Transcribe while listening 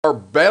Are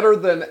better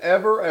than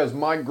ever, as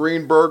Mike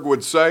Greenberg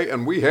would say,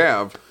 and we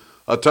have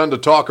a ton to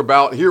talk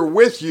about here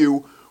with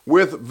you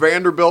with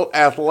Vanderbilt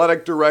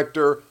Athletic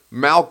Director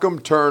Malcolm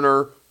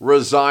Turner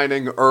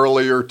resigning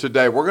earlier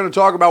today. We're going to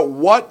talk about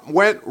what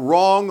went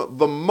wrong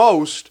the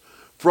most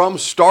from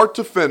start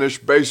to finish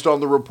based on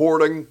the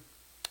reporting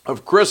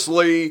of Chris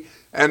Lee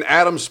and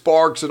Adam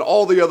Sparks and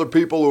all the other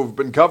people who have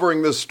been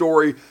covering this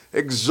story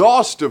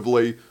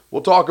exhaustively.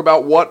 We'll talk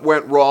about what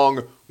went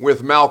wrong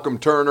with Malcolm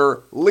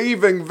Turner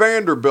leaving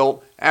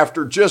Vanderbilt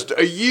after just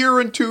a year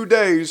and 2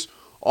 days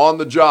on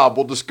the job.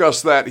 We'll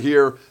discuss that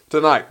here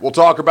tonight. We'll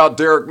talk about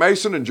Derek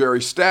Mason and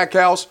Jerry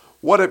Stackhouse,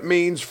 what it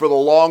means for the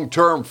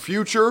long-term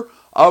future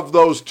of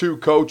those two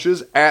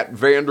coaches at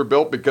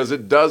Vanderbilt, because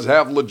it does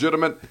have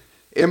legitimate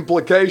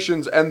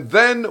implications. And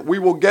then we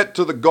will get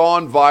to the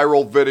gone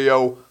viral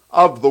video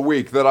of the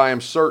week that I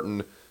am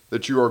certain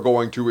that you are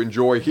going to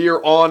enjoy here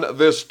on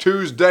this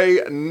Tuesday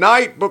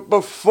night. But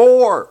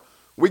before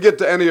we get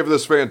to any of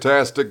this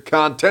fantastic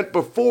content,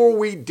 before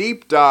we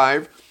deep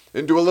dive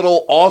into a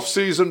little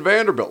off-season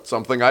Vanderbilt,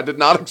 something I did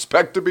not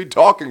expect to be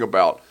talking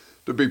about,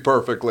 to be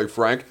perfectly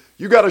frank,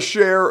 you got to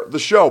share the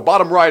show.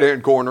 Bottom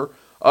right-hand corner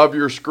of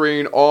your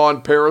screen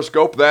on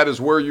Periscope, that is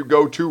where you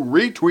go to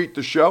retweet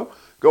the show.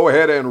 Go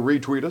ahead and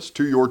retweet us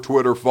to your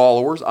Twitter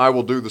followers. I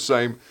will do the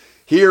same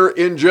here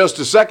in just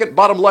a second.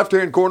 Bottom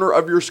left-hand corner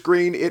of your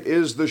screen, it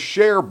is the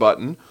share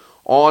button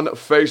on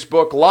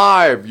Facebook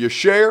Live. You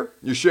share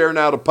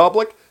now to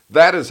public.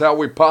 That is how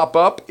we pop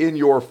up in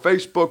your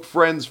Facebook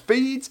friends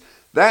feeds.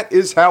 That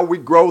is how we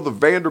grow the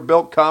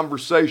Vanderbilt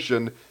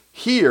conversation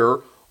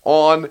here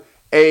on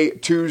a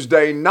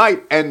Tuesday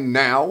night. And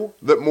now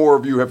that more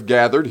of you have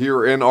gathered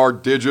here in our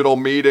digital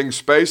meeting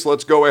space,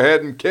 let's go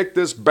ahead and kick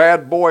this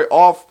bad boy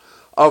off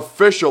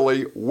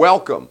officially.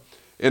 Welcome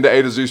into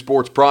A to Z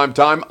Sports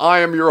Primetime. I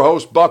am your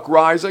host, Buck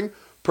Rising.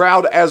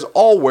 Proud, as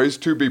always,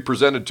 to be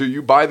presented to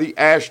you by the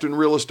Ashton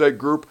Real Estate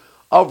Group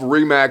of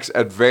RE/MAX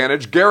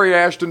Advantage.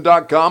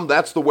 GaryAshton.com,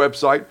 that's the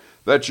website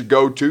that you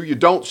go to. You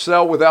don't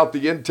sell without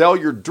the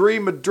intel. Your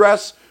dream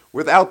address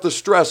without the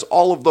stress.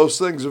 All of those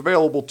things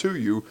available to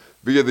you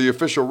via the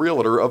official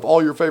realtor of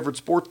all your favorite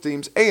sports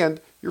teams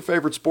and your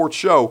favorite sports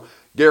show,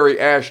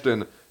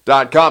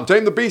 GaryAshton.com.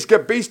 Tame the Beast,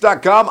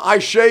 GetBeast.com. I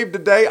shaved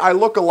today. I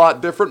look a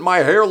lot different. My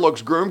hair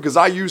looks groomed because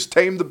I use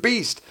Tame the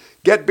Beast.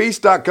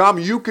 GetBeast.com.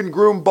 You can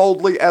groom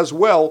boldly as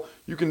well.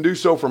 You can do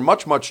so for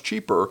much, much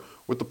cheaper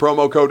with the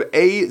promo code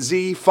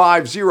AZ50,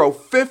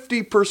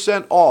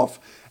 50% off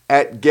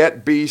at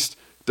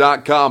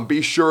GetBeast.com.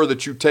 Be sure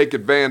that you take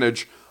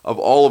advantage of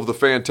all of the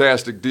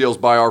fantastic deals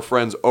by our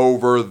friends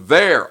over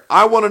there.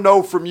 I want to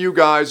know from you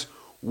guys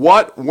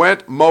what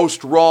went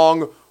most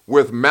wrong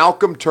with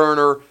Malcolm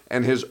Turner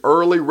and his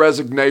early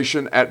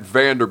resignation at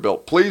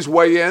Vanderbilt. Please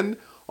weigh in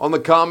on the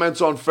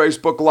comments on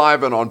Facebook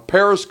Live and on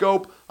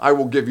Periscope. I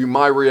will give you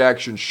my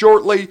reaction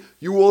shortly.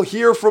 You will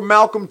hear from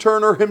Malcolm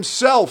Turner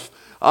himself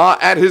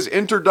at his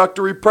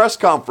introductory press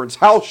conference.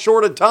 How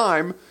short a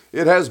time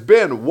it has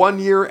been, 1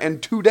 year and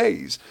 2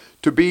 days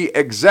to be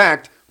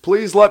exact.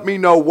 Please let me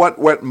know what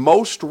went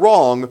most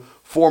wrong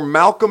for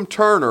Malcolm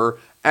Turner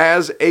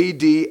as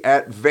AD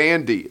at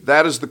Vandy.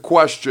 That is the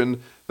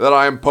question that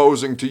I am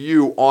posing to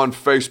you on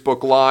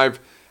Facebook Live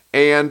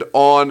and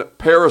on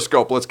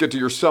Periscope. Let's get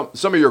to some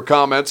of your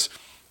comments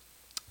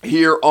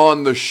here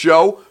on the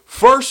show.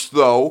 First,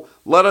 though,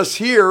 let us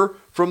hear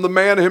from the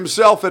man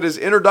himself at his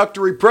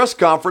introductory press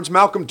conference.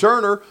 Malcolm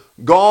Turner,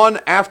 gone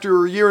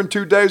after a year and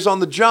 2 days on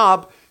the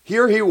job.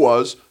 Here he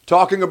was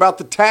talking about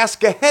the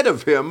task ahead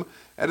of him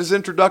at his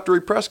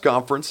introductory press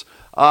conference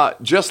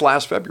just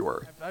last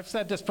February. I've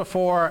said this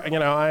before,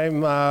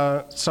 I'm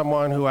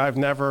someone who I've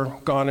never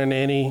gone in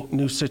any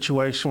new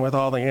situation with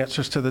all the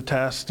answers to the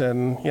test.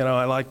 And,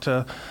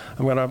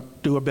 I'm going to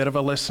do a bit of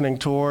a listening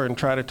tour and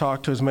try to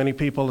talk to as many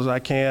people as I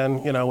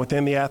can,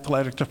 within the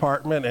athletic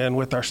department and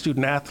with our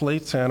student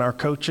athletes and our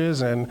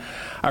coaches and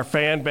our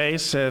fan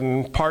base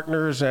and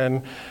partners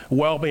and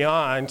well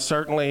beyond.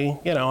 Certainly,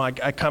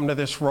 I come to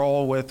this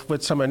role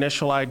with some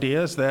initial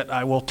ideas that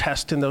I will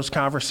test in those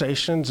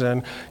conversations,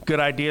 and good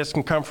ideas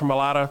can come from a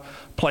lot of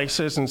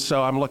places, and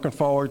so I'm looking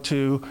forward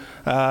to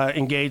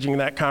engaging in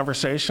that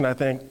conversation. I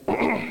think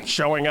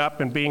showing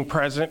up and being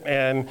present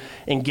and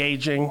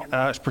engaging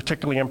is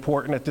particularly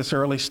important at this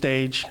early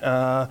stage,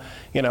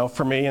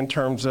 for me in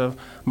terms of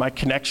my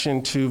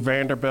connection to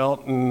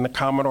Vanderbilt and the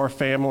Commodore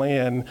family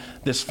and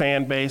this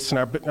fan base and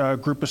our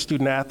group of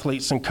student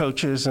athletes and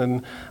coaches,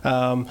 and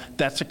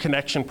that's a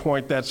connection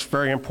point that's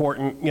very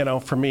important,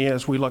 for me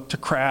as we look to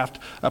craft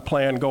a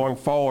plan going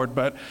forward.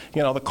 But,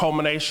 the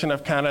culmination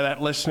of kind of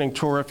that listening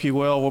tour, if you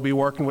will be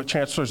working with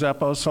Chancellor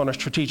Zeppos on a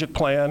strategic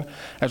plan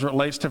as it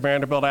relates to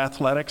Vanderbilt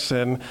athletics,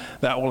 and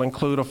that will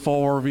include a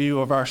full review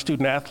of our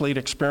student-athlete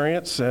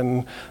experience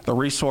and the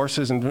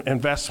resources and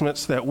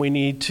investments that we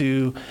need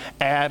to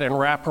add and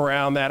wrap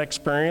around that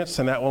experience,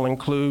 and that will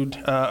include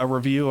a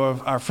review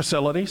of our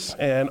facilities.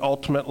 And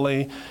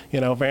ultimately,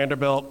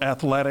 Vanderbilt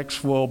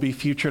athletics will be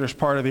featured as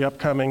part of the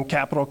upcoming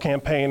capital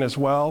campaign as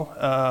well,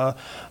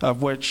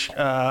 of which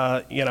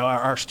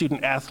our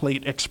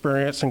student-athlete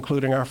experience,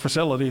 including our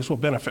facilities, will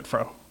benefit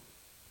from.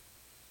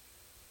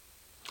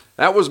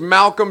 That was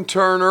Malcolm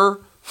Turner,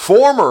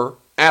 former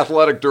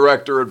athletic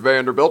director at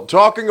Vanderbilt,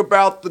 talking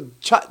about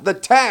the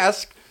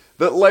task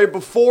that lay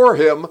before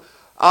him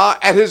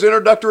at his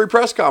introductory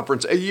press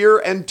conference. A year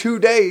and 2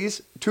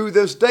 days to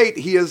this date,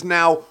 he has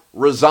now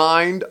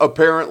resigned,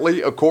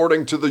 apparently,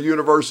 according to the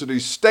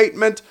university's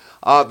statement.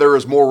 There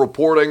is more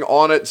reporting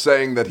on it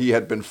saying that he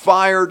had been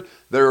fired.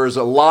 There is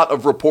a lot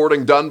of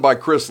reporting done by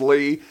Chris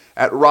Lee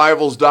at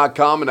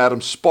Rivals.com and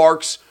Adam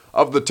Sparks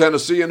of the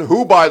Tennessean,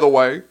 who, by the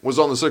way, was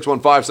on the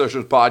 615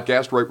 Sessions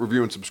podcast. Rate,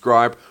 review, and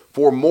subscribe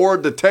for more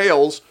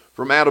details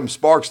from Adam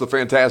Sparks, the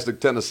fantastic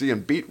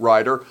Tennessean beat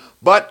writer.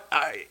 But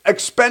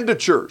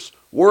expenditures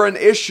were an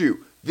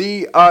issue.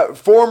 The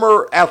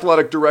former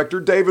athletic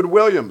director, David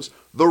Williams,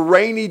 the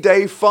rainy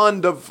day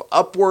fund of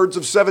upwards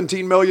of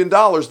 $17 million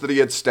that he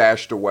had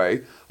stashed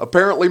away.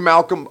 Apparently,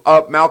 Malcolm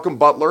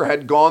Butler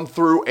had gone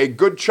through a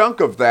good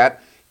chunk of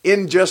that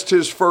in just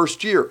his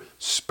first year.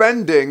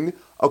 Spending,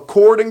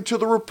 according to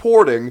the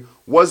reporting,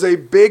 was a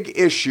big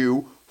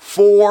issue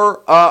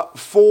for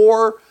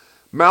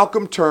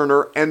Malcolm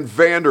Turner and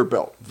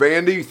Vanderbilt.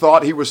 Vandy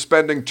thought he was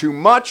spending too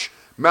much.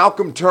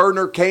 Malcolm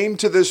Turner came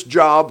to this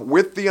job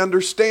with the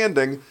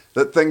understanding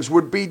that things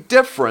would be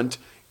different.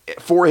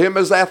 For him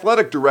as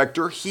athletic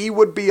director, he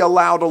would be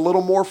allowed a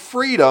little more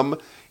freedom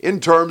in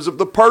terms of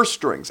the purse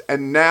strings.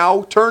 And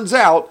now, turns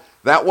out,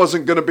 that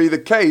wasn't going to be the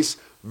case.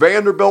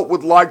 Vanderbilt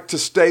would like to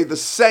stay the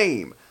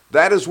same.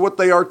 That is what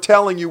they are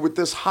telling you with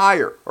this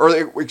hire,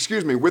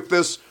 with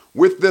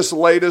this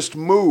latest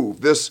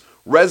move, this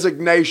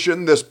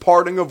resignation, this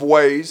parting of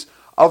ways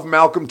of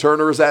Malcolm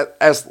Turner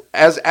as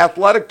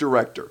athletic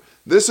director.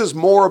 This is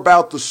more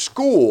about the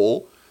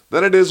school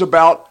than it is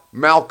about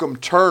Malcolm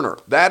Turner.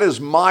 That is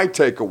my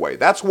takeaway.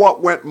 That's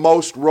what went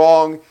most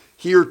wrong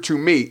here to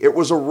me. It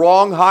was a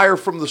wrong hire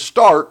from the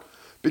start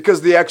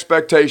because the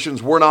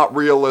expectations were not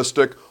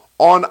realistic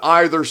on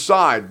either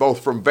side,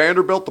 both from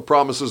Vanderbilt, the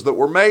promises that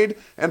were made,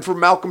 and from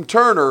Malcolm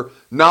Turner,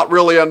 not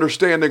really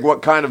understanding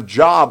what kind of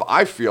job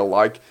I feel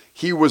like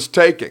he was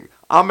taking.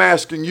 I'm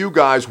asking you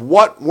guys,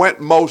 what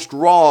went most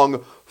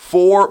wrong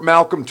for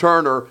Malcolm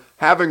Turner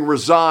having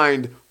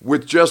resigned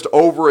with just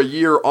over a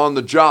year on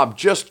the job,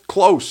 just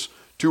close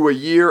to a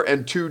year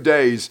and 2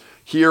 days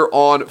here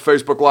on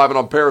Facebook Live and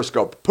on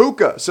Periscope?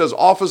 Puka says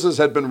offices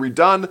had been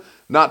redone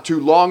not too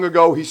long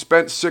ago. He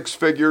spent six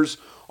figures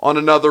on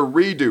another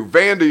redo.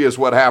 Vandy is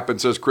what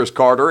happened, says Chris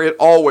Carter. It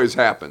always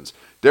happens.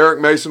 Derek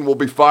Mason will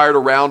be fired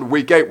around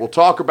week 8. We'll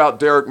talk about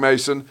Derek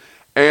Mason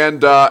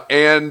and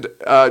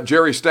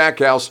Jerry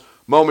Stackhouse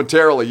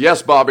momentarily.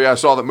 Yes, Bobby, I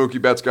saw that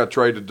Mookie Betts got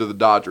traded to the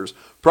Dodgers.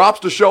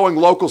 Props to showing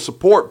local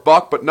support,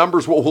 Buck, but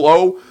numbers will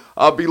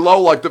be low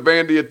like the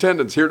Vandy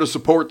attendance. Here to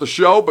support the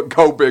show, but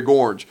go Big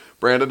Orange.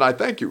 Brandon, I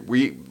thank you.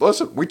 We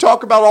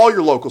talk about all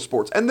your local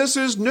sports, and this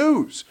is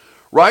news,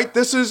 right?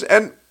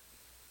 And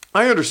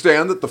I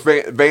understand that the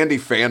Vandy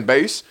fan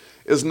base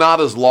is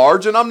not as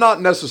large, and I'm not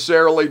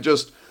necessarily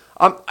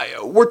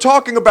we're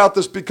talking about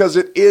this because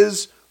it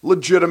is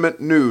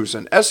legitimate news.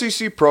 An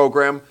SEC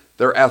program,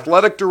 their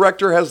athletic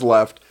director has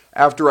left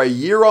after a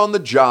year on the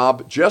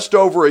job, just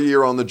over a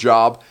year on the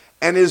job,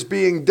 and it's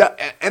being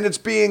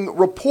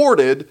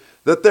reported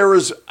that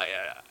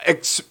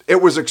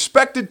it was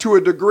expected to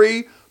a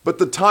degree, but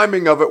the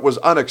timing of it was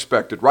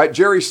unexpected, right?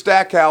 Jerry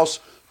Stackhouse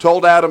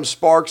told Adam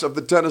Sparks of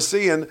the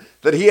Tennessean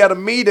that he had a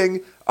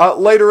meeting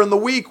later in the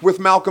week with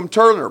Malcolm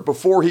Turner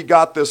before he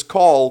got this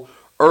call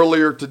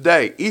earlier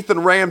today.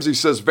 Ethan Ramsey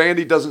says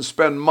Vandy doesn't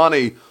spend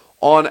money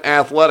on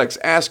athletics,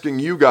 asking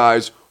you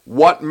guys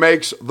what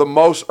went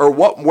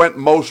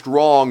most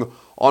wrong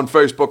on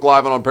Facebook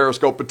Live and on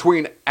Periscope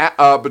between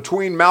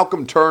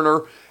Malcolm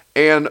Turner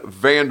and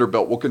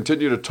Vanderbilt. We'll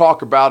continue to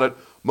talk about it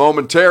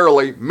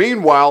momentarily.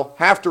 Meanwhile,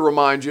 have to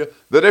remind you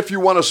that if you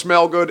want to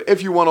smell good,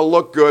 if you want to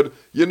look good,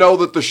 you know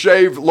that the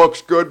shave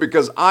looks good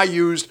because I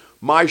used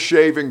my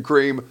shaving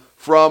cream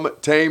from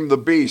Tame the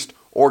Beast.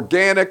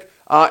 Organic,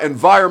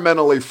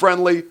 environmentally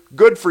friendly,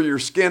 good for your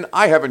skin.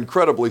 I have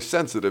incredibly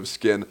sensitive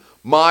skin.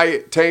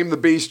 My Tame the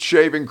Beast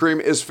shaving cream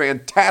is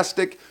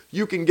fantastic.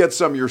 You can get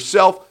some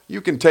yourself.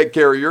 You can take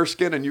care of your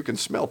skin, and you can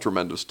smell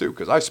tremendous too,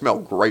 because I smell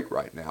great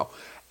right now.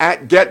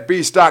 At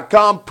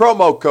GetBeast.com,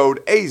 promo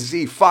code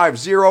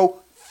AZ50,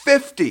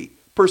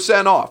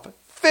 50% off.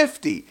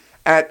 50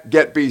 at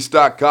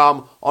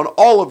GetBeast.com on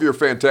all of your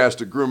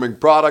fantastic grooming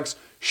products,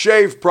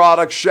 shave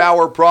products,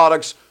 shower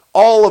products,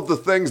 all of the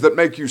things that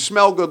make you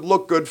smell good,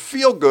 look good,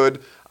 feel good,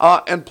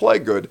 and play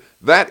good.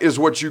 That is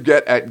what you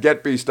get at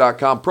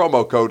GetBeast.com,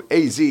 promo code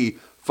AZ50.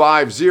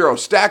 888-978-5850.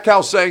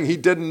 Stackhouse saying he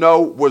didn't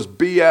know was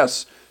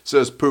BS,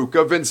 says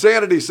Puka.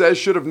 Vinsanity says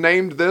should have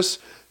named this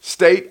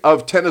State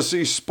of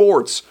Tennessee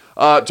Sports,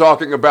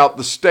 talking about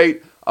the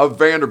state of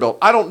Vanderbilt.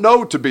 I don't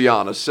know, to be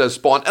honest, says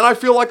Spawn, and I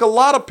feel like a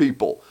lot of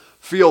people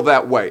feel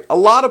that way. A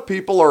lot of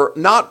people are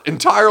not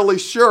entirely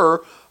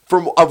sure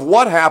of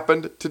what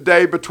happened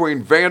today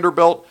between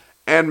Vanderbilt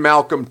and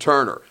Malcolm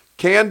Turner.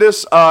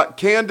 Candace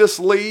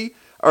Lee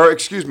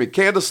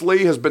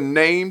has been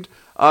named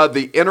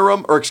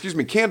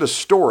Candace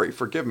Story,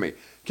 forgive me.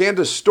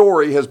 Candace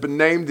Story has been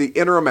named the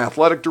interim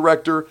athletic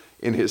director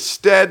in his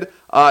stead.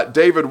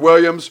 David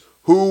Williams,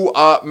 who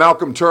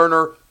Malcolm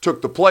Turner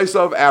took the place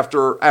of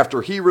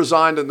after he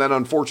resigned and then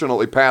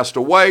unfortunately passed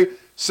away.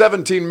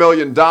 $17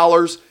 million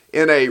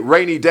in a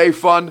rainy day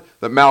fund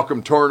that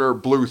Malcolm Turner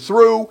blew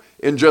through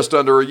in just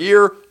under a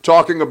year,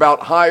 talking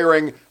about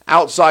hiring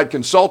outside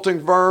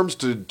consulting firms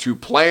to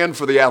plan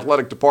for the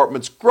athletic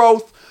department's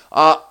growth.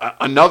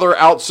 Another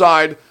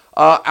outside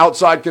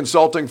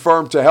consulting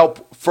firm to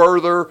help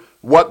further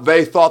what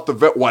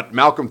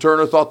Malcolm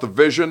Turner thought the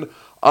vision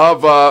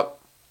of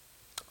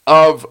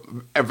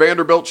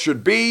Vanderbilt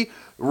should be.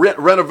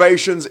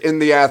 Renovations in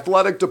the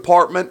athletic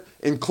department,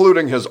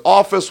 including his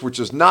office,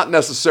 which is not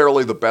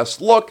necessarily the best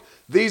look.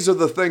 These are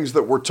the things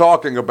that we're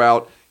talking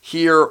about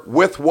here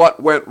with what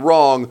went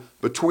wrong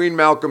between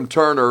Malcolm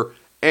Turner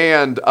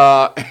and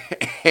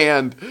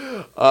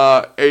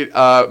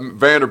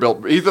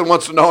Vanderbilt. Ethan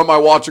wants to know, am I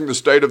watching the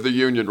State of the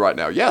Union right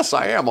now? Yes,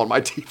 I am on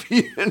my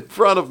TV in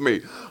front of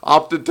me.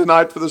 Opted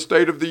tonight for the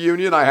State of the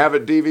Union. I have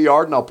it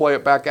DVR'd, and I'll play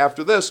it back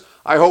after this.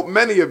 I hope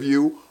many of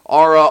you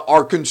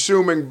are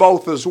consuming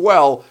both as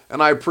well,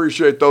 and I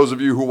appreciate those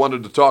of you who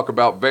wanted to talk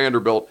about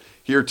Vanderbilt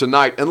here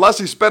tonight. Unless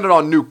he spent it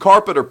on new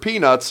carpet or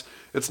peanuts,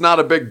 it's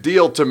not a big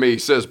deal to me,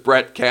 says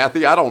Brett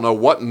Cathy. I don't know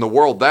what in the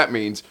world that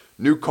means,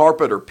 new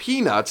carpet or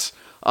peanuts.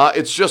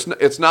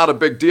 It's not a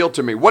big deal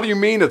to me. What do you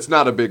mean it's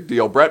not a big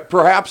deal, Brett?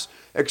 Perhaps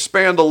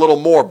expand a little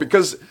more,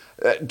 because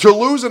to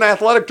lose an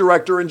athletic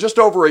director in just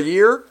over a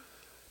year,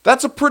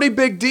 that's a pretty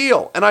big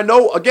deal. And I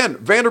know, again,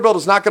 Vanderbilt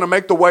is not going to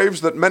make the waves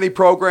that many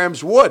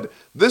programs would.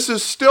 This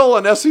is still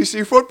an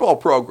SEC football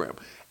program.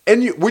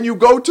 And when you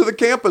go to the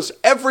campus,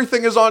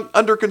 everything is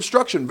under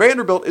construction.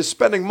 Vanderbilt is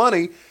spending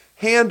money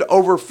hand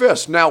over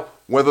fist. Now,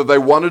 whether they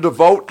wanted to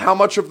vote, how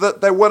much of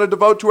that they wanted to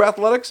vote to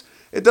athletics,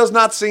 it does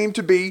not seem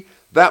to be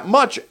that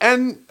much.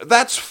 And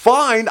that's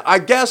fine, I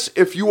guess,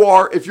 if you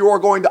are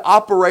going to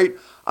operate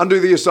under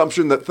the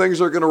assumption that things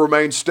are going to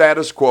remain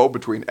status quo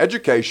between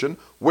education,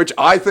 which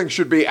I think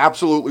should be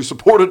absolutely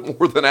supported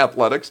more than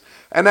athletics,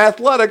 and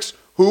athletics,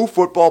 who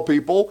football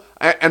people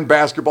and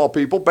basketball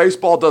people,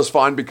 baseball does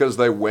fine because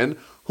they win,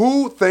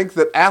 who think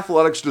that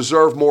athletics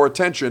deserve more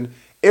attention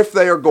if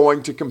they are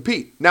going to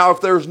compete. Now, if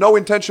there's no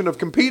intention of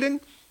competing,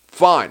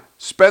 fine.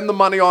 Spend the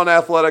money on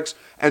athletics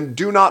and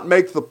do not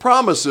make the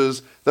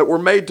promises that were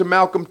made to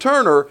Malcolm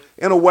Turner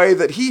in a way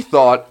that he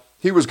thought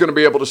he was going to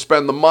be able to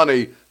spend the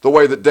money the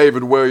way that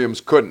David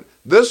Williams couldn't.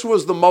 This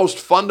was the most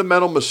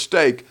fundamental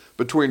mistake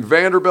between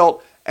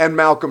Vanderbilt and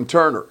Malcolm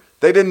Turner.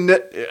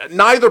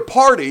 Neither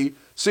party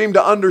seemed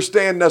to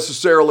understand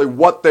necessarily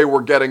what they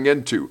were getting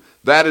into.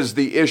 That is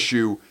the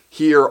issue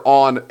here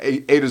on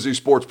A to Z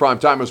Sports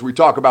Primetime as we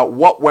talk about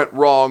what went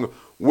wrong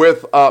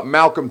with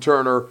Malcolm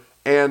Turner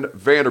and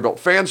Vanderbilt.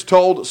 Fans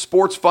told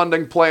sports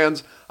funding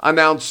plans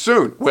announced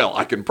soon. Well,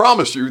 I can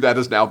promise you that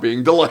is now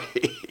being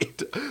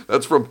delayed.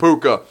 That's from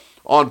Puka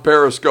on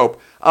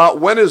Periscope.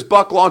 When is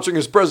Buck launching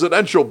his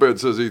presidential bid,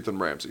 says Ethan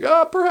Ramsey?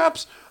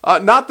 Perhaps.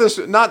 Not this.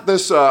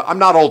 I'm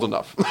not old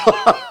enough.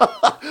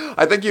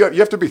 I think you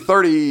have to be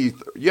 30.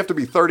 You have to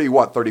be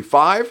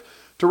 35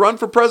 to run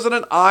for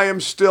president. I am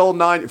still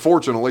 9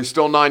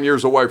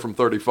 years away from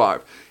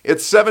 35.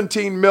 It's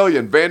 $17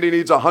 million. Vandy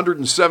needs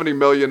 $170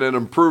 million in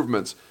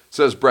improvements,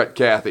 says Brett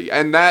Cathy.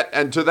 And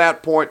to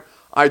that point,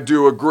 I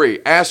do agree.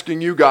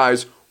 Asking you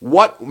guys,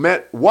 what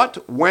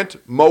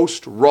went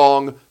most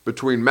wrong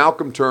between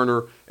Malcolm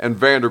Turner and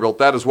Vanderbilt?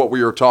 That is what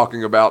we are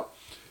talking about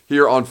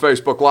here on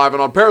Facebook Live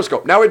and on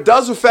Periscope. Now, it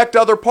does affect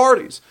other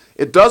parties.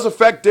 It does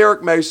affect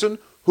Derek Mason,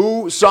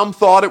 who some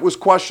thought it was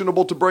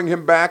questionable to bring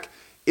him back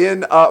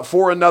in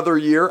for another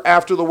year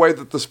after the way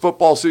that this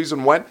football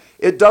season went.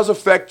 It does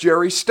affect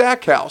Jerry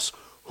Stackhouse.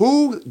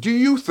 Who do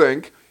you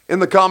think, in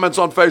the comments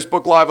on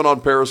Facebook Live and on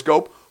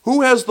Periscope,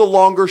 who has the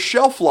longer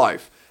shelf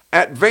life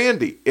at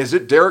Vandy? Is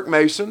it Derek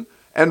Mason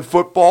and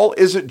football?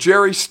 Is it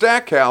Jerry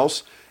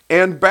Stackhouse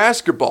and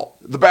basketball?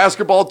 The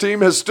basketball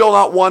team has still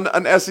not won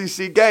an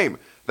SEC game.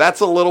 That's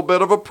a little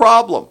bit of a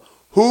problem.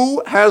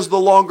 Who has the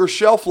longer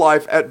shelf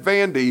life at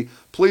Vandy?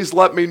 Please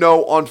let me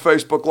know on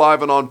Facebook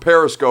Live and on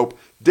Periscope.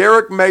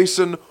 Derek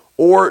Mason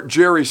or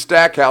Jerry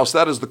Stackhouse?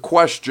 That is the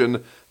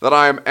question that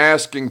I am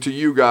asking to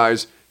you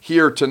guys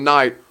here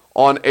tonight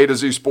on A to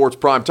Z Sports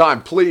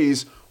Primetime.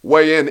 Please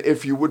weigh in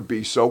if you would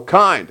be so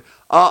kind.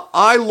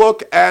 I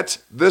look at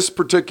this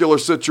particular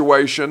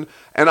situation,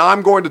 and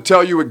I'm going to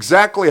tell you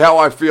exactly how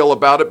I feel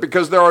about it,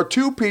 because there are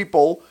two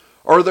people,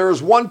 or there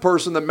is one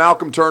person that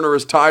Malcolm Turner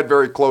is tied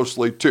very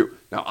closely to.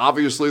 Now,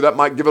 obviously, that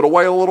might give it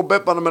away a little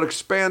bit, but I'm going to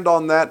expand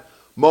on that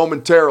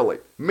momentarily.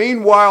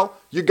 Meanwhile,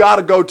 you got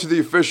to go to the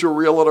official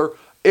realtor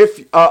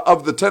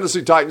of the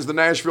Tennessee Titans, the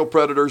Nashville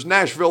Predators,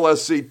 Nashville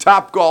SC,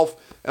 Topgolf,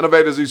 and of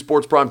A to Z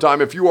Sports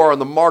Primetime if you are in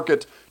the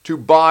market to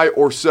buy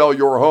or sell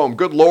your home.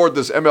 Good Lord,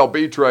 this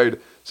MLB trade,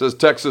 says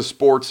Texas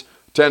Sports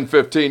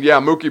 1015. Yeah,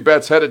 Mookie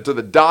Betts headed to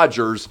the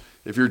Dodgers.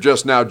 If you're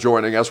just now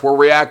joining us, we're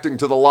reacting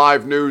to the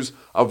live news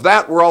of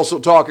that. We're also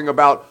talking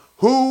about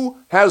who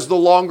has the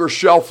longer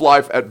shelf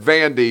life at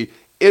Vandy.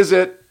 Is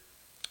it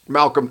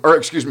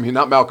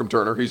not Malcolm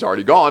Turner, he's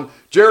already gone,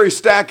 Jerry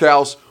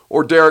Stackhouse,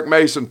 or Derek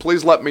Mason?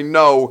 Please let me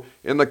know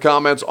in the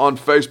comments on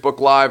Facebook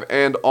Live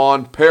and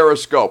on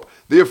Periscope.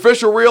 The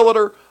official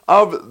realtor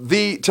of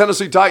the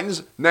Tennessee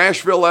Titans,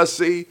 Nashville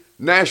SC,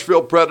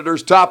 Nashville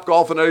Predators,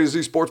 Topgolf, and A to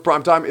Z Sports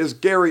Primetime is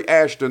Gary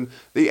Ashton,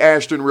 the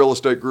Ashton Real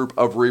Estate Group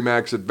of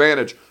RE/MAX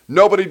Advantage.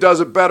 Nobody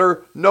does it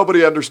better.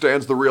 Nobody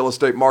understands the real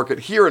estate market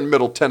here in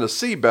Middle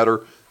Tennessee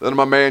better than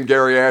my man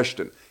Gary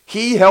Ashton.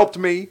 He helped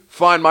me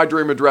find my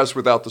dream address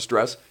without the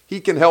stress. He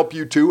can help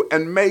you too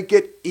and make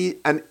it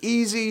an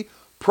easy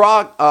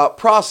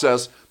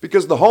process,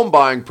 because the home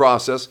buying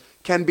process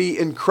can be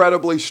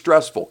incredibly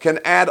stressful, can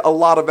add a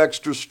lot of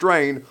extra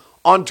strain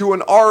onto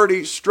an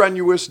already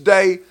strenuous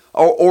day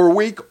or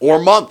week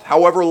or month,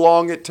 however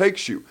long it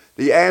takes you.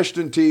 The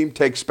Ashton team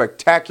takes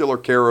spectacular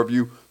care of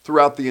you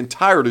throughout the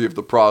entirety of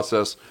the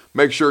process.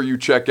 Make sure you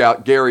check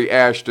out Gary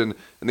Ashton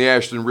and the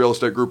Ashton Real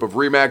Estate Group of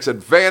RE/MAX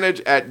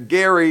Advantage at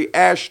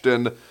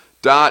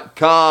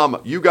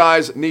GaryAshton.com. You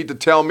guys need to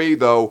tell me,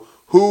 though,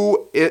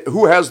 who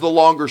has the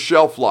longer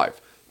shelf life,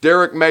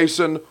 Derek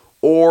Mason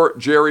or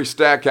Jerry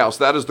Stackhouse?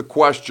 That is the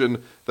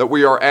question that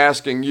we are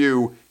asking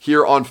you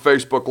here on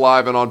Facebook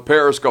Live and on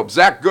Periscope.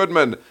 Zach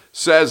Goodman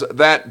says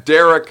that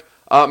Derek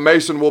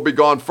Mason will be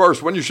gone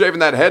first. When you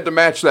shaving that head to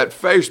match that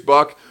face,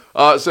 Buck?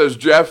 Says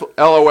Jeff,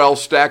 LOL,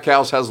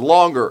 Stackhouse has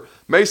longer.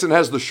 Mason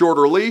has the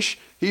shorter leash.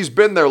 He's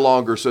been there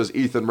longer, says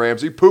Ethan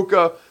Ramsey.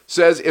 Puka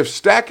says if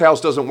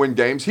Stackhouse doesn't win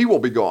games, he will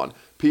be gone.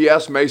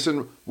 P.S.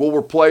 Mason will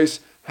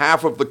replace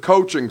half of the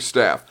coaching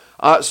staff.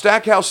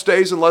 Stackhouse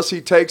stays unless he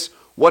takes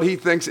what he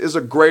thinks is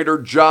a greater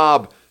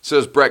job,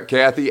 says Brett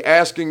Cathy.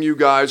 Asking you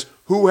guys,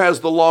 who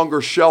has the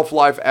longer shelf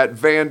life at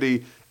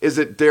Vandy? Is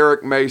it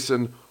Derek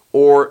Mason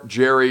or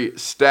Jerry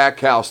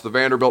Stackhouse, the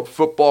Vanderbilt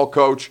football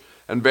coach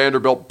and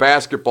Vanderbilt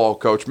basketball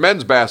coach,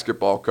 men's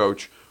basketball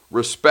coach,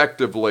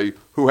 respectively,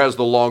 who has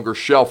the longer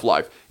shelf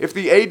life? If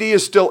the AD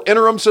is still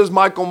interim, says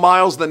Michael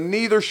Miles, then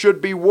neither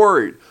should be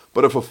worried.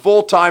 But if a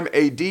full-time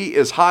AD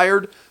is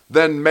hired,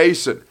 then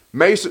Mason.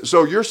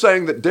 So you're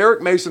saying that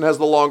Derek Mason has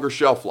the longer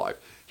shelf life.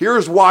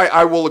 Here's why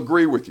I will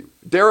agree with you.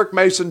 Derek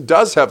Mason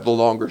does have the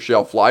longer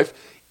shelf life,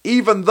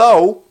 even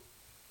though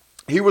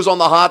he was on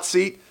the hot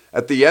seat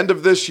at the end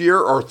of this year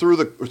or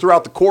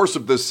throughout the course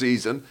of this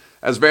season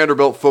as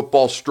Vanderbilt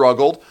football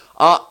struggled.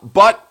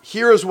 But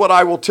here is what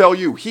I will tell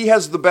you. He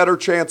has the better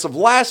chance of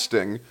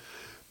lasting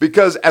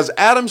because, as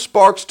Adam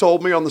Sparks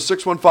told me on the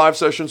 615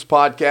 Sessions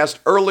podcast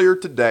earlier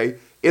today,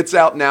 it's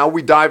out now.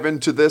 We dive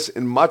into this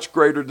in much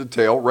greater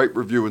detail. Rate,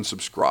 review, and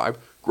subscribe.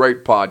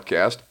 Great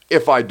podcast,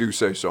 if I do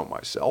say so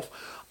myself.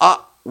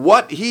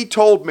 What he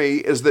told me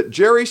is that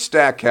Jerry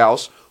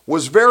Stackhouse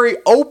was very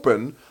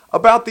open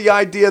about the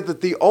idea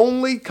that the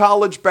only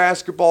college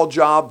basketball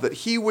job that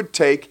he would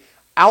take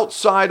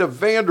outside of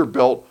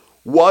Vanderbilt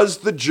was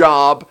the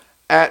job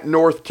at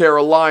North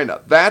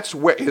Carolina. That's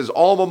his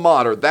alma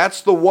mater.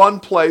 That's the one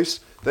place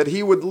that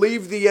he would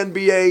leave the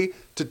NBA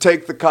to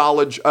take the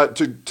college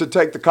to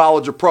take the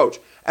college approach.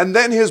 And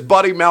then his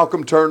buddy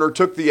Malcolm Turner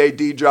took the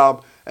AD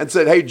job and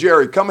said, "Hey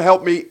Jerry, come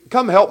help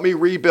me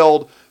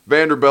rebuild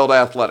Vanderbilt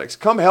athletics.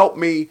 Come help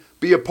me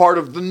be a part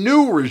of the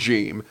new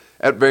regime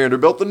at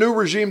Vanderbilt, the new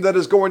regime that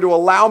is going to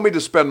allow me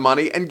to spend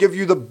money and give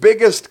you the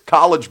biggest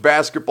college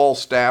basketball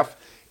staff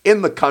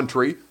in the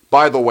country."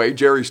 By the way,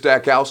 Jerry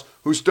Stackhouse,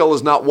 who still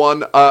has not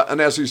won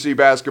an SEC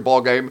basketball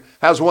game,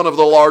 has one of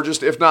the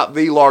largest, if not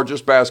the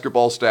largest,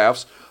 basketball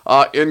staffs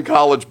in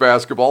college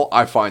basketball.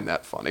 I find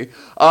that funny.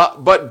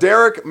 But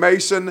Derek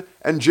Mason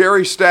and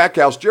Jerry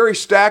Stackhouse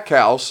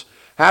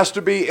has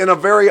to be in a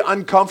very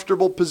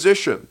uncomfortable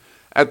position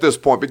at this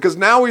point because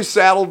now he's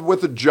saddled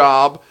with a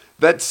job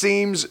that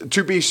seems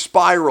to be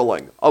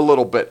spiraling a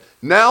little bit.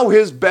 Now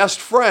his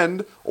best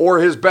friend, or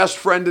his best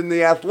friend in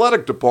the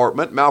athletic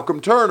department,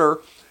 Malcolm Turner,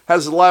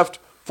 has left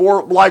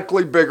for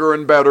likely bigger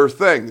and better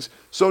things.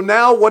 So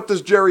now what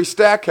does Jerry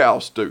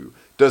Stackhouse do?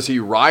 Does he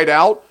ride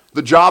out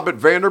the job at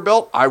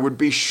Vanderbilt? I would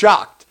be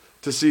shocked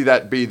to see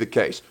that be the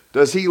case.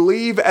 Does he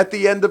leave at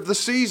the end of the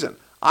season?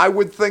 I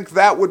would think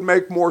that would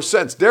make more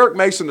sense. Derek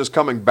Mason is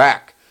coming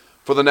back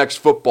for the next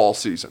football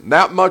season.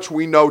 That much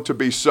we know to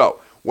be so.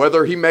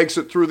 Whether he makes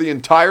it through the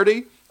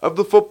entirety of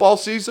the football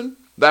season,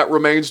 that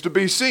remains to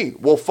be seen.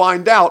 We'll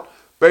find out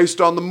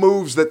based on the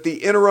moves that the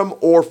interim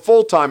or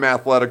full-time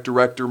athletic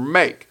director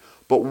make.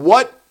 But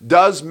what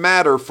does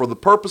matter for the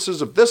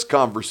purposes of this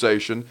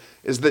conversation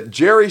is that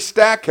Jerry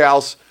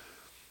Stackhouse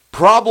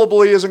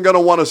probably isn't going to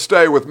want to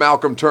stay with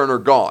Malcolm Turner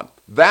gone.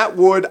 that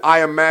would,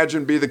 I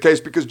imagine, be the case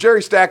because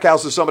Jerry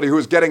Stackhouse is somebody who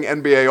was getting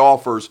NBA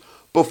offers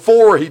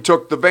before he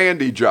took the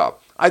Vandy job.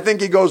 I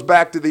think he goes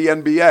back to the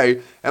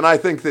NBA, and I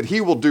think that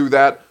he will do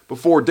that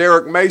before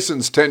Derek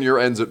Mason's tenure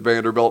ends at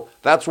Vanderbilt.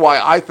 That's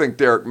why I think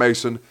Derek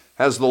Mason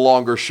has the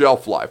longer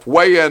shelf life.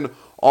 Weigh in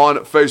on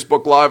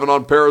Facebook Live and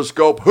on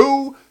Periscope.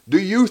 Who do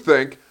you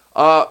think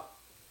that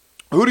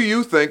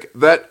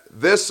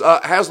this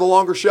has the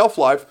longer shelf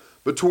life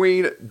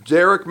between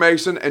Derek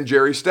Mason and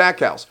Jerry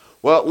Stackhouse?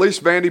 Well, at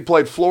least Vandy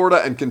played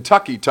Florida and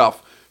Kentucky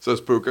tough,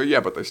 says Puka. Yeah,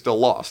 but they still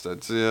lost.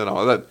 It's,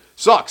 that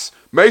sucks.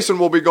 Mason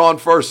will be gone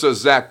first, says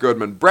Zach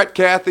Goodman. Brett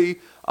Cathy,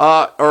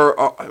 I've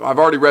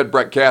already read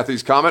Brett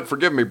Cathy's comment.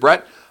 Forgive me,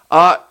 Brett.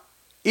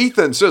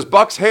 Ethan says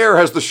Buck's hair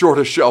has the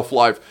shortest shelf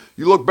life.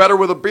 You look better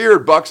with a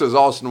beard, Buck, says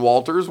Austin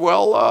Walters.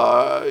 Well,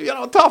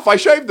 tough. I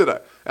shaved today,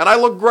 and I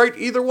look great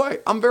either way.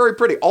 I'm very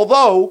pretty.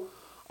 Although,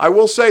 I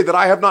will say that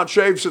I have not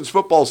shaved since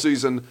football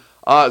season,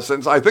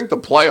 since I think the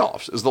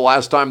playoffs is the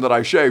last time that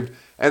I shaved.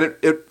 And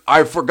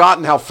I've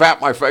forgotten how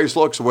fat my face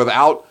looks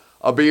without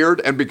a beard,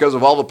 and because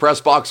of all the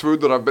press box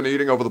food that I've been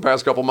eating over the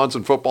past couple months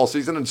in football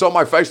season. And so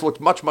my face looks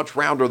much, much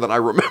rounder than I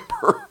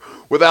remember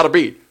without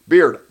a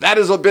beard. That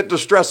is a bit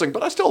distressing,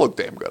 but I still look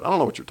damn good. I don't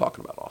know what you're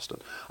talking about, Austin.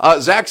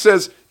 Zach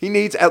says he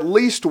needs at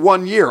least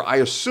 1 year. I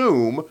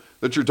assume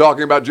that you're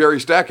talking about Jerry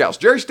Stackhouse.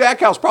 Jerry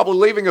Stackhouse probably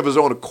leaving of his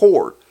own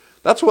accord.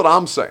 That's what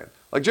I'm saying.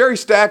 Like Jerry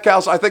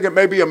Stackhouse, I think it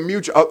may be a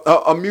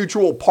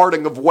mutual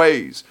parting of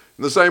ways.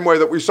 In the same way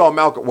that we saw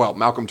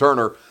Malcolm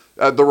Turner.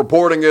 The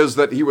reporting is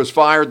that he was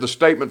fired. The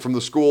statement from the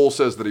school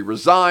says that he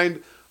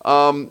resigned.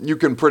 You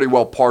can pretty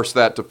well parse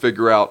that to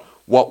figure out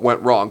what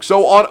went wrong.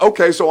 So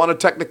on a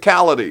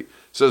technicality,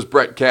 says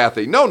Brett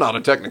Cathy. No, not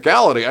a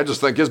technicality. I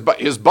just think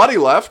his buddy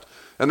left,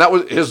 and that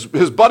was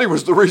his buddy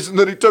was the reason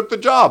that he took the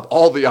job.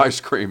 All the ice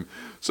cream,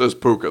 says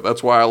Puka.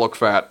 That's why I look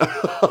fat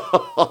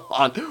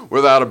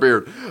without a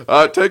beard.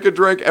 Take a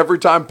drink every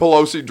time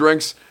Pelosi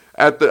drinks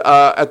at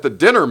the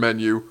dinner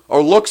menu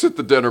or looks at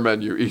the dinner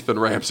menu, Ethan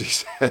Ramsey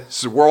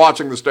says. We're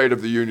watching the State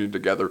of the Union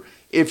together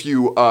if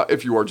you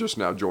are just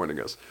now joining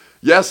us.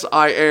 Yes,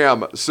 I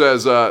am,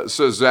 says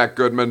Zach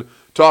Goodman,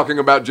 talking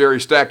about Jerry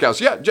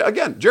Stackhouse. Yeah,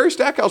 again, Jerry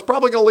Stackhouse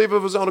probably going to leave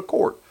of his own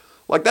accord.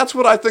 Like, that's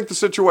what I think the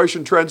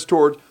situation trends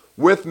toward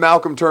with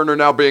Malcolm Turner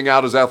now being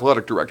out as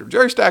athletic director.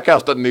 Jerry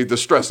Stackhouse doesn't need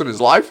this stress in his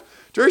life.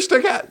 Jerry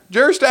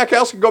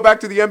Stackhouse can go back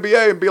to the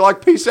NBA and be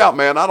like, peace out,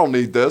 man. I don't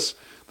need this.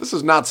 This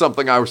is not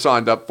something I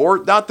signed up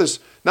for. Not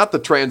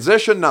the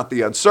transition, not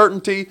the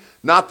uncertainty,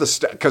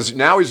 because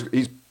now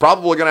he's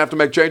probably going to have to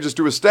make changes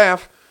to his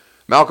staff.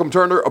 Malcolm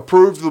Turner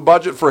approved the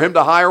budget for him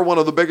to hire one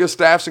of the biggest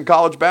staffs in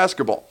college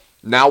basketball.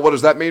 Now what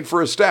does that mean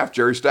for his staff?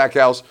 Jerry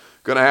Stackhouse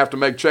going to have to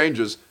make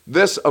changes.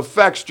 This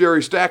affects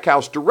Jerry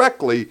Stackhouse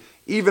directly,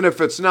 even if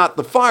it's not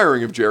the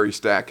firing of Jerry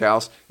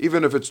Stackhouse,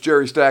 even if it's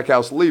Jerry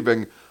Stackhouse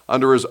leaving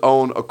under his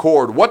own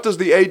accord. What does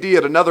the AD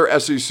at another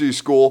SEC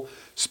school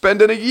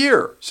spend in a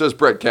year, says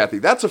Brett Cathy?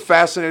 That's a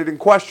fascinating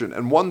question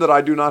and one that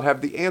I do not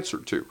have the answer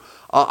to.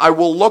 I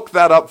will look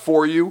that up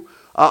for you.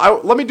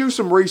 Let me do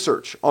some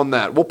research on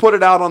that. We'll put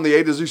it out on the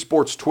A to Z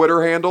Sports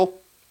Twitter handle,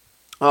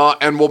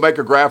 and we'll make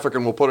a graphic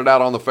and we'll put it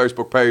out on the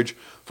Facebook page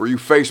for you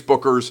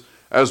Facebookers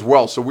as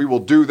well. So we will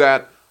do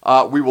that.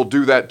 We will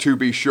do that to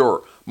be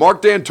sure.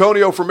 Mark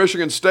D'Antonio from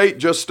Michigan State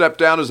just stepped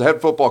down as the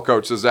head football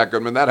coach, says Zach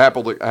Goodman. That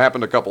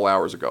happened a couple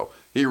hours ago.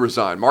 He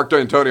resigned. Mark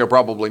D'Antonio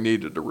probably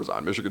needed to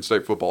resign. Michigan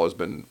State football has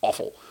been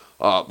awful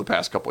the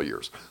past couple of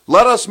years.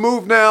 Let us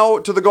move now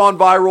to the gone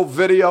viral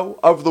video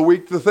of the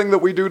week, the thing that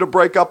we do to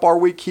break up our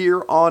week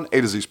here on A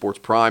to Z Sports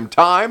Prime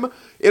Time.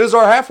 It is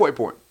our halfway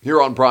point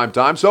here on Prime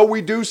Time, so we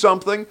do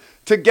something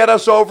to get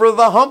us over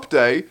the hump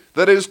day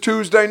that is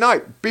Tuesday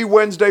night. Be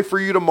Wednesday for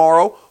you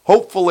tomorrow.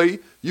 Hopefully,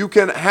 you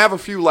can have a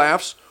few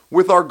laughs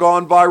with our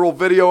gone viral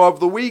video of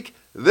the week.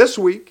 This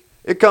week,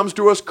 it comes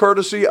to us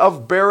courtesy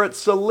of Barrett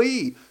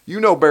Sallee. You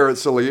know Barrett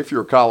Sallee if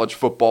you're a college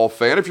football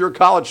fan, if you're a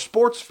college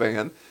sports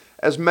fan,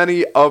 as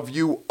many of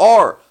you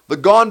are. The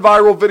gone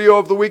viral video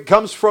of the week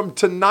comes from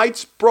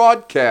tonight's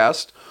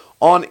broadcast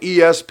on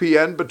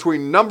ESPN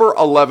between number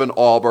 11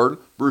 Auburn,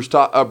 Bruce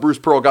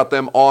Pearl got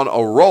them on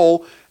a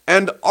roll,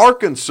 and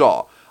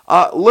Arkansas.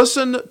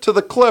 Listen to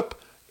the clip.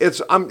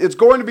 It's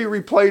going to be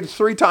replayed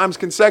 3 times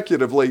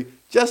consecutively,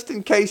 just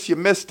in case you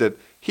missed it.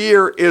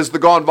 Here is the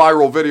gone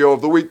viral video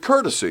of the week,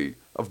 courtesy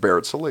of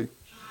Barrett Sallee.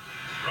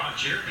 Ron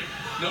Jeremy.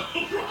 No,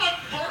 Ron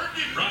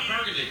Burgundy. Ron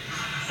Burgundy.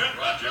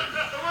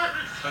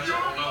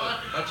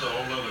 That's a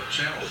whole nother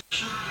channel.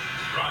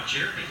 Ron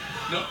Jeremy.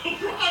 No,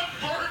 Ron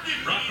Burgundy.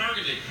 Ron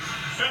Burgundy.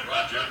 That's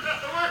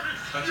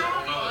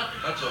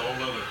a whole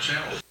nother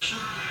channel.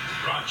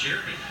 Ron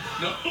Jeremy.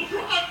 No,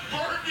 Ron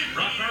Burgundy.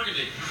 Ron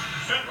Burgundy.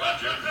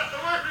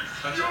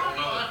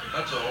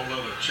 That's a whole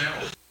nother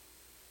channel.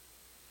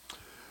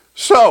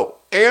 So,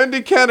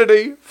 Andy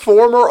Kennedy,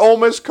 former Ole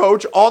Miss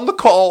coach, on the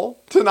call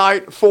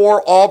tonight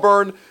for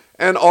Auburn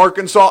and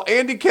Arkansas.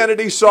 Andy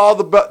Kennedy saw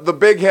the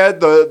big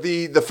head,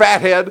 the fat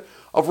head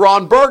of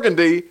Ron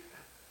Burgundy,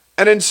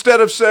 and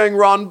instead of saying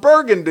Ron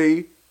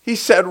Burgundy, He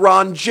said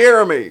Ron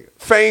Jeremy,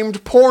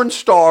 famed porn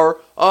star,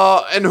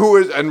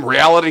 and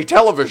reality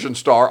television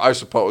star, I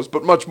suppose,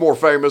 but much more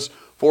famous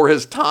for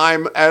his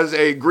time as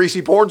a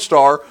greasy porn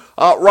star.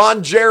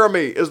 Ron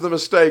Jeremy is the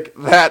mistake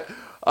that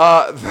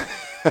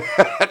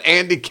that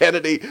Andy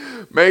Kennedy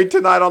made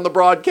tonight on the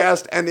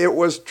broadcast, and it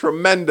was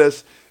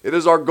tremendous. It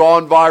is our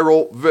gone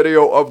viral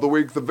video of the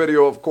week. The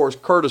video, of course,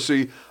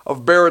 courtesy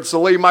of Barrett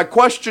Sallee. My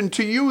question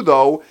to you,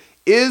 though,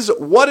 is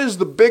what is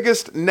the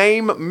biggest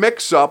name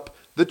mix-up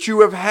that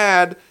you have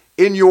had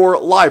in your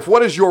life?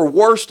 What is your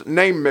worst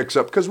name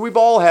mix-up? Because we've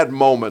all had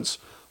moments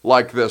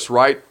like this,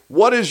 right?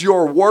 What is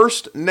your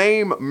worst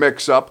name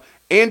mix-up?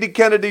 Andy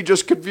Kennedy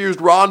just confused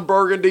Ron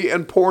Burgundy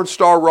and porn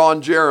star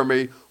Ron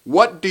Jeremy.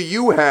 What do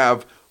you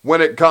have when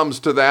it comes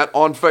to that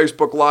on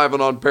Facebook Live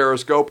and on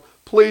Periscope?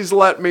 Please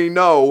let me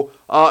know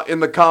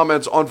in the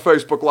comments on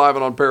Facebook Live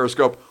and on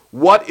Periscope.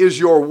 What is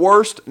your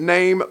worst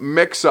name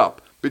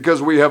mix-up? Because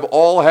we have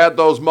all had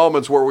those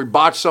moments where we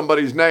botch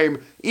somebody's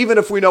name, even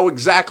if we know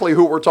exactly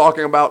who we're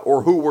talking about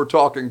or who we're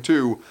talking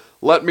to.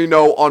 Let me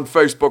know on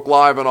Facebook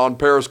Live and on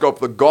Periscope.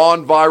 The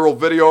gone viral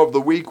video of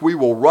the week, we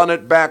will run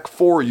it back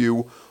for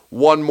you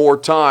one more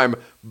time.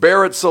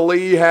 Barrett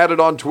Sallee had it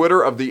on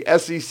Twitter of the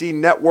SEC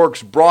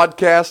Network's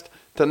broadcast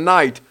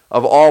tonight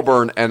of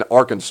Auburn and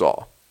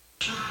Arkansas.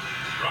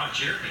 Ron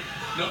Jeremy.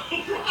 No,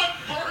 Ron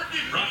Burgundy.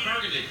 Ron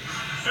Burgundy.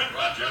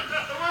 Ron Jeremy.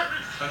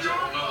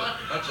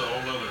 That's a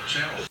whole nother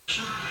channel.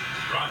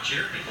 Ron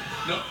Jeremy.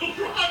 No,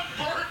 Ron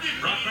Burgundy.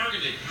 Ron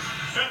Burgundy.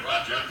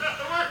 Ron Jeremy.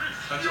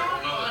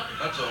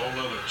 That's a whole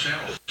nother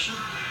channel.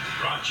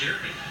 Ron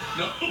Jeremy.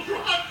 No,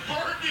 Ron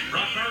Burgundy.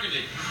 Ron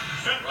Burgundy.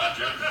 Ron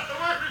Jeremy.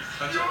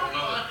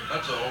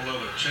 That's a whole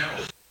nother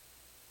channel.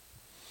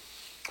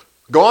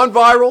 Gone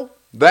viral.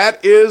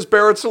 That is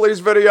Barrett Sallee's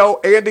video.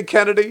 Andy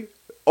Kennedy,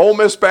 Ole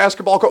Miss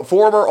basketball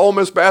former Ole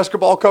Miss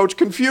basketball coach,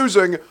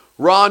 confusing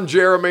Ron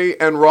Jeremy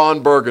and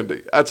Ron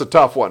Burgundy. That's a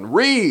tough one.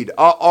 Reed,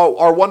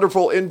 our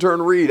wonderful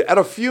intern Reed, at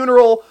a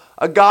funeral,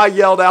 a guy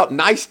yelled out,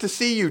 "Nice to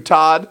see you,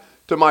 Todd,"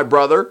 to my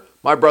brother.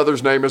 My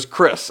brother's name is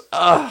Chris.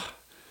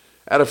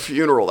 At a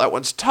funeral, that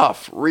one's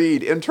tough.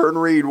 Reed, intern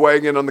Reed,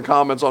 weighing in on the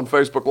comments on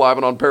Facebook Live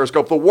and on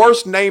Periscope. The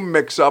worst name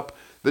mix-up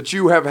that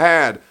you have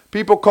had.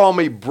 People call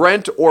me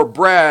Brent or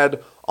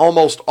Brad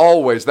almost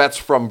always. That's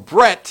from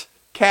Brett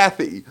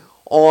Cathy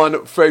on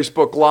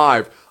Facebook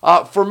Live.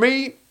 For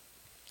me,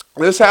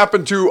 this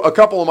happened to a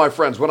couple of my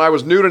friends when I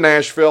was new to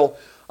Nashville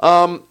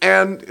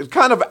and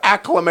kind of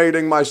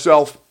acclimating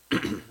myself,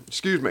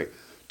 excuse me,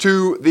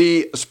 to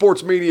the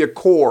sports media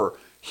core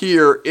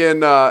here in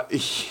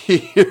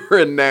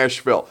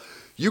Nashville.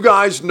 You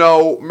guys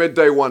know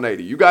Midday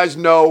 180. You guys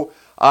know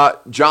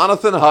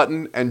Jonathan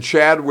Hutton and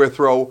Chad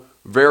Withrow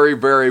very,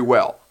 very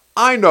well.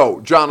 I know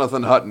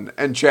Jonathan Hutton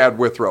and Chad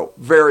Withrow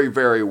very,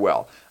 very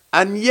well.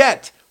 And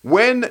yet,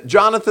 when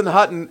Jonathan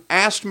Hutton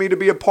asked me to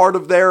be a part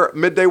of their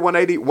Midday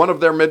 180, one of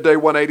their Midday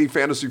 180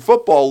 fantasy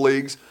football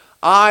leagues,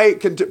 I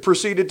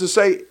proceeded to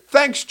say,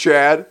 "Thanks,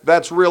 Chad,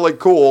 that's really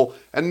cool,"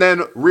 and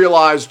then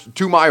realized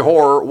to my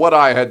horror what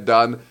I had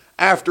done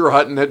after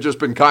Hutton had just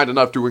been kind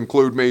enough to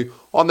include me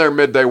on their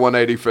Midday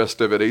 180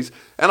 festivities.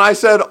 And I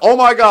said, "Oh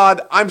my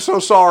God, I'm so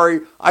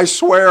sorry. I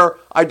swear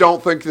I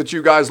don't think that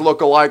you guys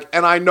look alike,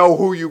 and I know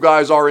who you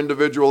guys are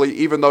individually,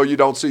 even though you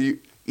don't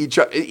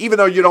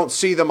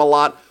see them a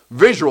lot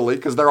visually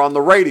because they're on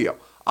the radio.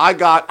 I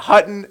got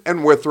Hutton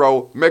and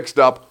Withrow mixed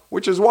up,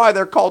 which is why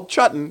they're called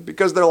Chutton,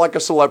 because they're like a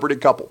celebrity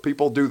couple.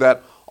 People do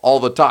that all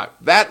the time.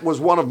 That was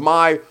one of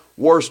my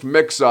worst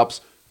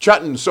mix-ups.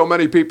 Chutton, so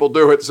many people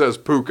do it, says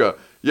Puka.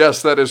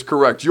 Yes, that is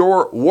correct.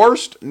 Your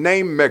worst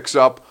name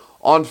mix-up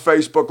on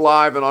Facebook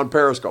Live and on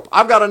Periscope.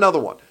 I've got another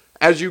one.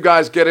 As you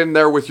guys get in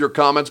there with your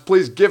comments,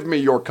 please give me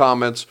your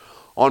comments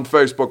on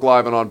Facebook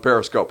Live and on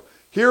Periscope.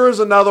 Here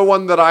is another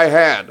one that I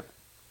had.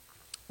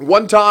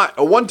 One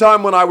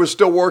time when I was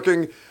still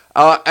working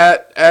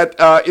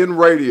in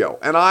radio,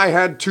 and I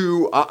had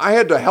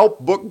to help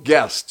book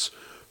guests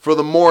for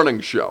the morning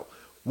show.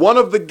 One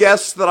of the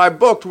guests that I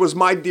booked was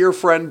my dear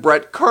friend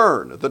Brett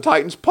Kern, the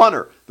Titans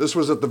punter. This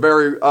was at the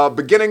very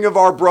beginning of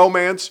our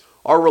bromance,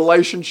 our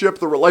relationship,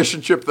 the weird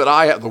relationship that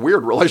I have with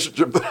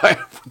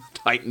the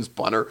Titans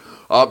punter,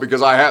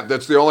 because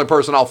that's the only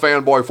person I'll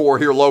fanboy for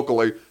here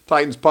locally,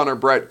 Titans punter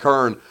Brett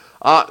Kern.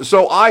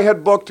 So I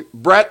had booked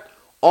Brett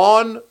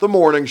on the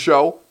morning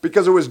show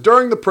because it was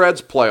during the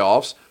Preds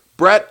playoffs.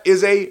 Brett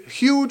is a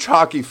huge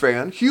hockey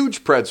fan,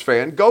 huge Preds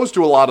fan, goes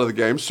to a lot of the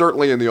games,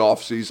 certainly in the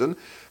offseason.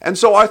 And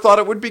so I thought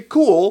it would be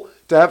cool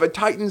to have a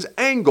Titans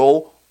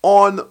angle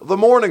on the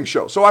morning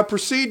show. So I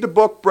proceed to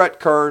book Brett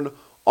Kern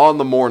on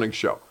the morning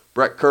show.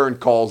 Brett Kern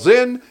calls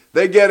in.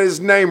 They get his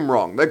name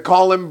wrong. They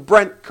call him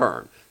Brent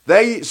Kern.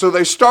 So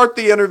they start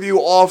the interview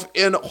off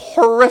in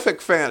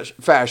horrific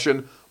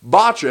fashion,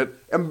 botch it,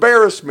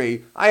 embarrass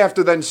me. I have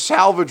to then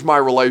salvage my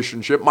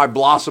relationship, my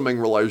blossoming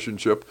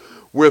relationship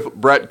with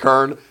Brett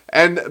Kern.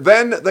 And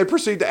then they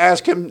proceed to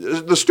ask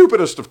him the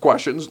stupidest of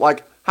questions,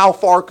 like, how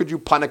far could you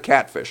punt a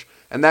catfish?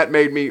 And that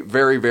made me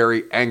very,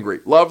 very angry.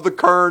 Love the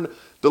Kern.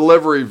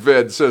 delivery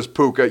vid, says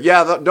Puka.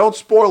 Yeah, don't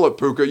spoil it,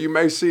 Puka. You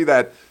may see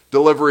that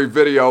delivery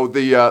video,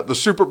 the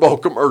Super Bowl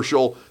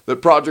commercial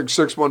that Project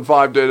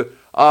 615 did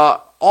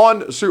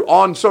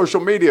on social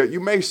media. You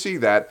may see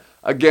that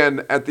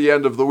again at the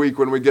end of the week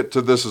when we get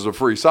to This Is a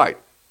Free Site.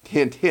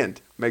 Hint,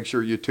 hint. Make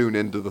sure you tune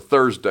into the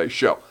Thursday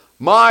show.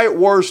 My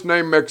worst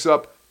name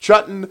mix-up,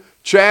 Chutton,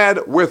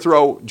 Chad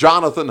Withrow,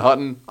 Jonathan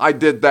Hutton. I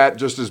did that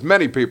just as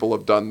many people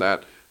have done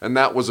that, and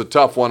that was a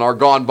tough one. Our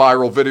gone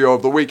viral video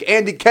of the week,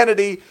 Andy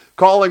Kennedy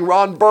calling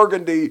Ron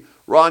Burgundy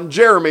Ron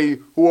Jeremy,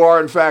 who are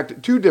in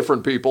fact two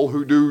different people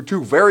who do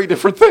two very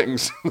different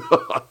things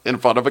in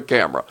front of a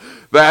camera.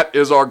 That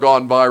is our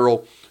gone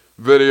viral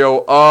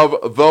video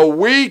of the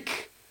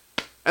week.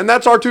 And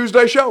that's our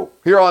Tuesday show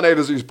here on A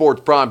to Z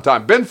Sports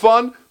Primetime. Been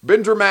fun,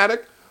 been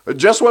dramatic.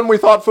 Just when we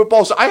thought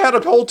football, I had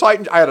a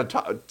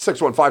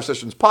 615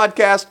 Sessions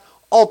podcast,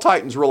 all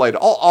Titans related,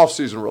 all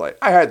off-season related.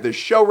 I had this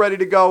show ready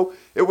to go.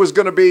 It was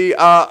going to be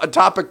a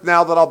topic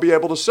now that I'll be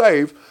able to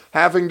save,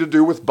 having to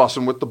do with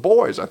bussing with the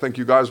boys. I think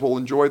you guys will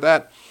enjoy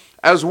that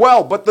as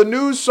well. But the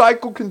news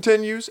cycle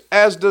continues,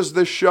 as does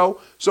this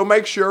show. So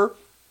make sure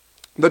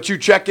that you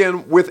check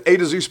in with A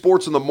to Z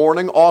Sports in the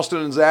morning. Austin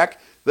and Zach,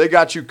 they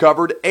got you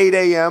covered. 8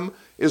 a.m.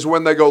 is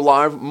when they go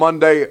live,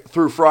 Monday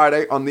through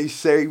Friday, on these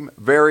same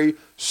very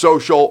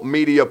social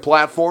media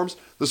platforms.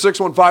 The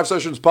 615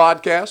 Sessions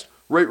podcast,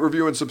 rate,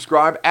 review, and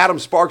subscribe. Adam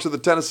Sparks of the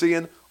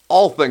Tennessean,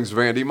 all things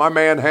Vandy. My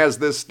man has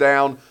this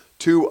down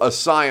to a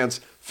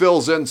science,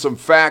 fills in some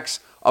facts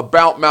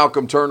about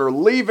Malcolm Turner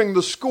leaving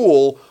the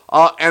school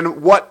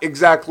and what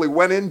exactly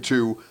went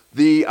into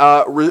the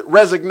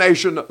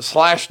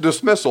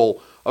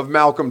resignation/dismissal of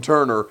Malcolm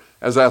Turner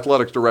as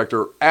athletic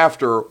director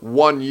after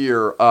 1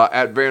 year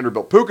at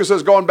Vanderbilt. Puka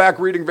says, going back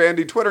reading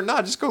Vandy Twitter.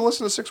 Nah, just go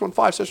listen to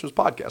 615 Sessions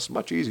podcast. It's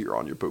much easier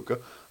on you, Puka.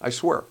 I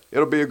swear.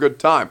 It'll be a good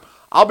time.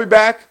 I'll be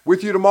back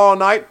with you tomorrow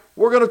night.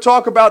 We're going to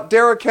talk about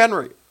Derrick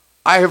Henry.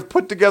 I have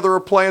put together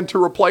a plan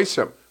to replace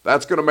him.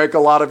 That's going to make a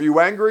lot of you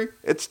angry.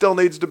 It still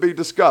needs to be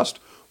discussed.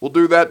 We'll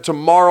do that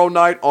tomorrow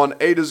night on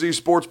A to Z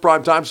Sports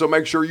Primetime, so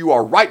make sure you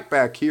are right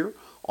back here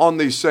on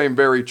these same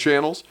very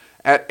channels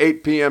at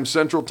 8 p.m.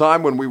 Central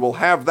Time when we will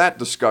have that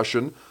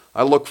discussion.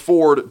 I look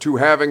forward to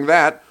having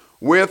that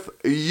with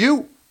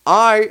you.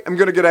 I am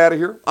going to get out of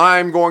here.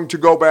 I'm going to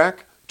go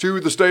back to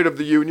the State of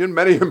the Union.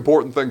 Many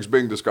important things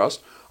being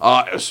discussed,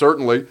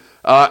 certainly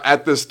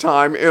at this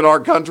time in our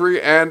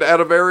country and at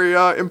a very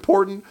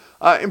important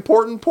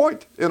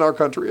point in our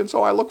country. And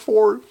so I look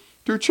forward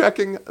to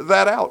checking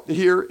that out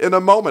here in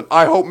a moment.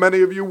 I hope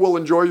many of you will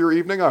enjoy your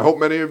evening. I hope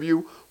many of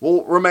you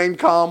will remain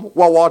calm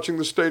while watching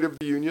the State of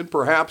the Union.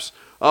 Perhaps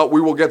we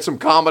will get some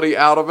comedy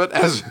out of it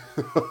as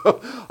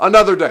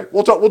another day.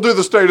 We'll do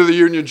the State of the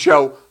Union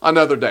show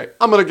another day.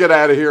 I'm going to get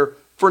out of here.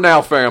 For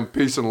now, fam,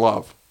 peace and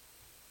love.